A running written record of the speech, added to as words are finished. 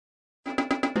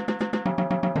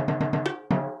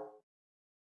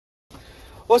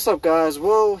What's up, guys?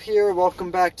 Will here. Welcome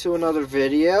back to another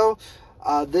video.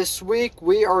 This week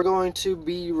we are going to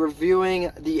be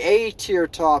reviewing the A tier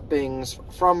toppings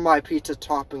from my pizza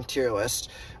topping tier list.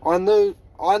 On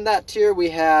that tier we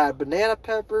had banana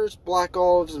peppers, black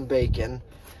olives, and bacon.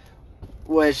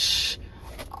 Which,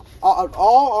 in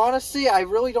all honesty, I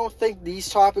really don't think these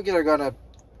toppings are gonna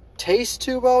taste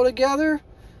too well together.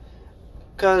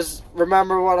 Because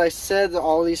remember what I said,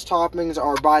 all these toppings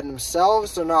are by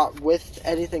themselves, they're not with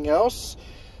anything else.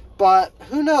 But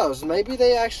who knows, maybe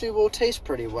they actually will taste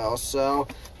pretty well. So,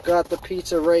 got the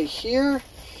pizza right here.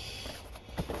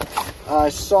 I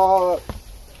saw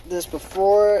this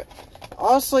before.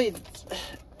 Honestly, it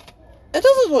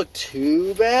doesn't look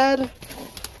too bad.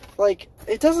 Like,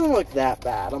 it doesn't look that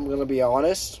bad, I'm gonna be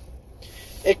honest.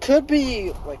 It could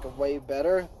be, like, a way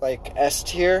better, like S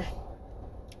tier.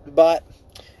 But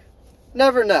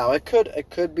never know. It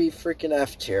could be freaking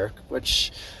F tier,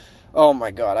 which, oh my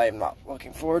god, I am not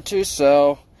looking forward to.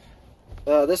 So,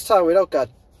 this time we don't got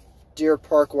Deer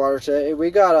Park water today. We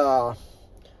got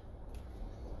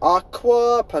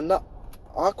Aqua Panna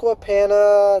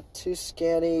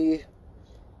Tuscany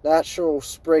natural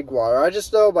sprig water. I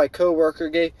just know my coworker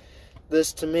gave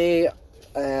this to me,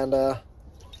 and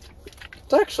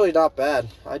it's actually not bad.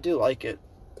 I do like it.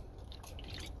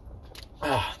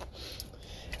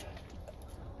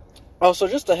 Also,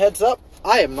 just a heads up,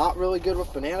 I am not really good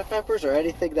with banana peppers or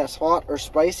anything that's hot or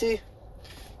spicy.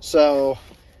 So,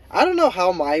 I don't know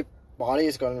how my body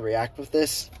is going to react with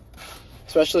this.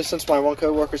 Especially since my one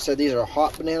coworker said these are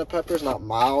hot banana peppers, not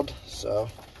mild. So,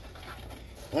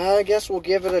 I guess we'll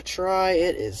give it a try.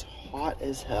 It is hot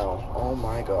as hell. Oh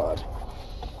my god.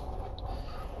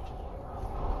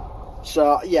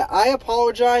 So, yeah, I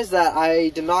apologize that I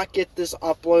did not get this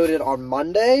uploaded on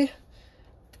Monday.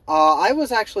 I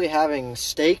was actually having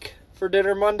steak for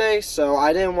dinner Monday, so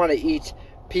I didn't want to eat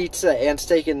pizza and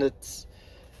steak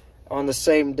on the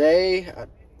same day.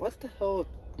 What the hell are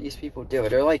these people doing?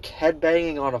 They're like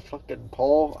headbanging on a fucking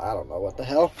pole. I don't know what the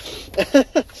hell.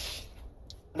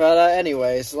 But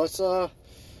anyways, let's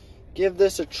give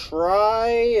this a try.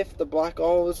 If the black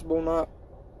olives will not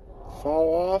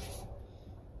fall off.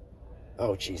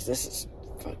 Oh jeez, this is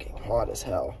fucking hot as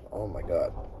hell. Oh my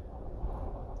god.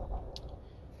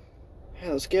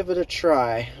 Yeah, let's give it a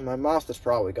try. My mouth is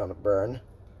probably gonna burn.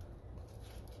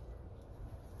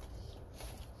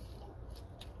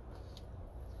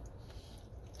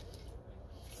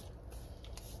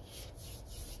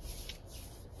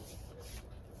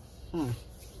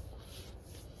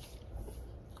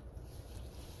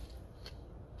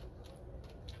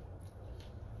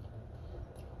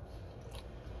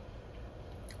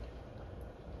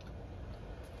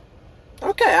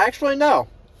 Okay, actually no.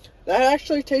 That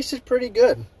actually tasted pretty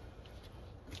good.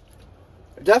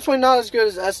 Definitely not as good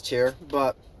as S tier,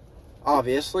 but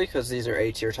obviously, because these are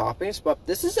A tier toppings, but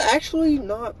this is actually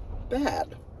not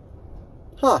bad.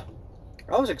 Huh.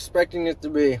 I was expecting it to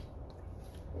be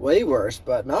way worse,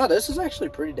 but no, this is actually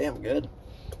pretty damn good.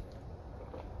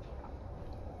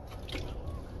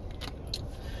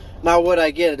 Now, would I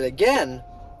get it again?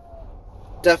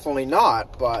 Definitely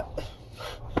not, but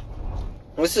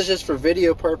this is just for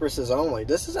video purposes only.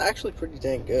 This is actually pretty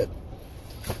dang good.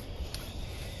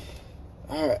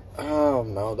 Alright. Oh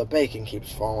no, the bacon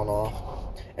keeps falling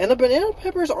off. And the banana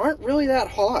peppers aren't really that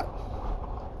hot.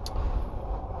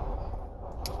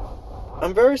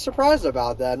 I'm very surprised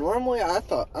about that. Normally I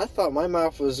thought my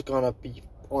mouth was gonna be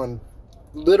on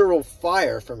literal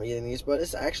fire from eating these, but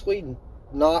it's actually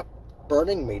not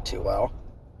burning me too well.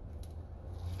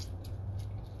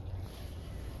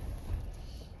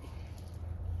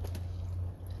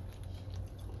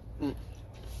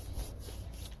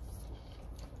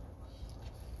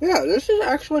 Yeah, this is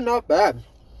actually not bad.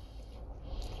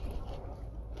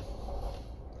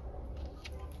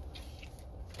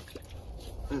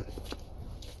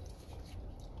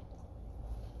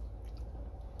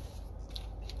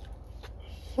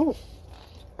 Ooh.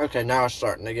 Okay, now it's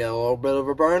starting to get a little bit of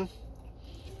a burn.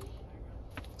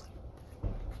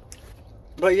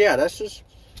 But yeah, that's just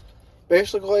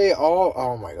basically all.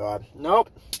 Oh my god.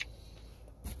 Nope.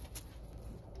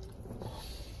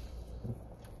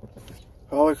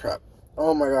 Holy crap.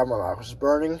 Oh my god, my mouth is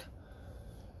burning.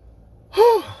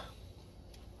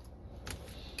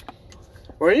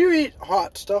 When you eat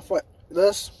hot stuff like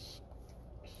this,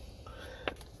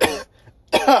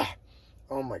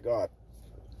 oh my god.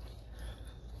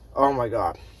 Oh my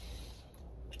god.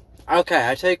 Okay,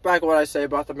 I take back what I say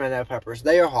about the banana peppers.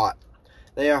 They are hot.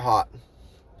 They are hot.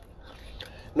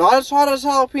 Not as hot as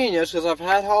jalapenos, because I've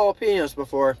had jalapenos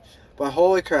before, but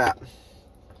holy crap.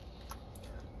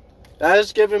 That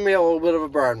is giving me a little bit of a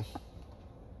burn.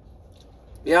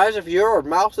 Guys, if your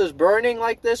mouth is burning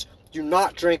like this, do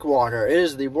not drink water. It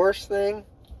is the worst thing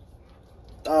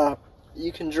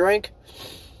you can drink.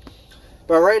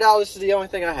 But right now, this is the only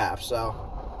thing I have,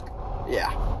 so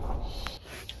yeah.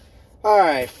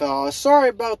 Alright, fellas, sorry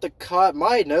about the cut.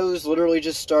 My nose literally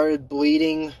just started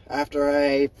bleeding after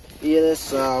I eat this,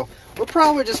 so we're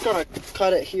probably just gonna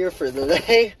cut it here for the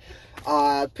day.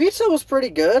 Pizza was pretty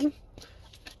good.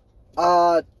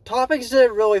 Toppings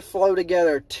didn't really flow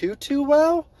together too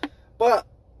well, but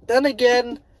then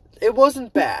again, it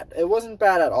wasn't bad. It wasn't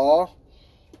bad at all.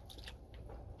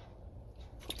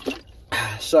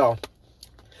 So,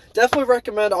 definitely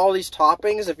recommend all these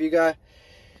toppings if you guys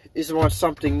want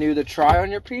something new to try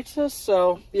on your pizza.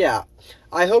 So, yeah.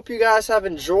 I hope you guys have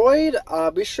enjoyed.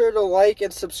 Be sure to like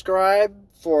and subscribe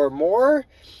for more,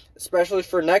 especially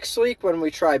for next week when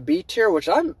we try B tier, which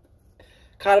I'm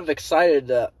kind of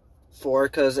excited for,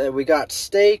 because we got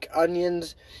steak,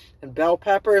 onions, and bell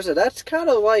peppers, and that's kind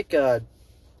of like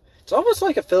it's almost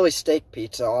like a Philly steak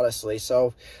pizza, honestly.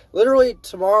 So, literally,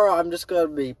 tomorrow I'm just going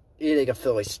to be eating a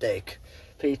Philly steak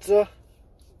pizza.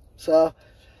 So,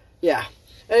 yeah.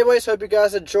 Anyways, hope you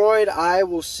guys enjoyed. I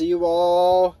will see you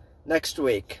all next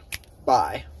week.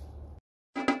 Bye.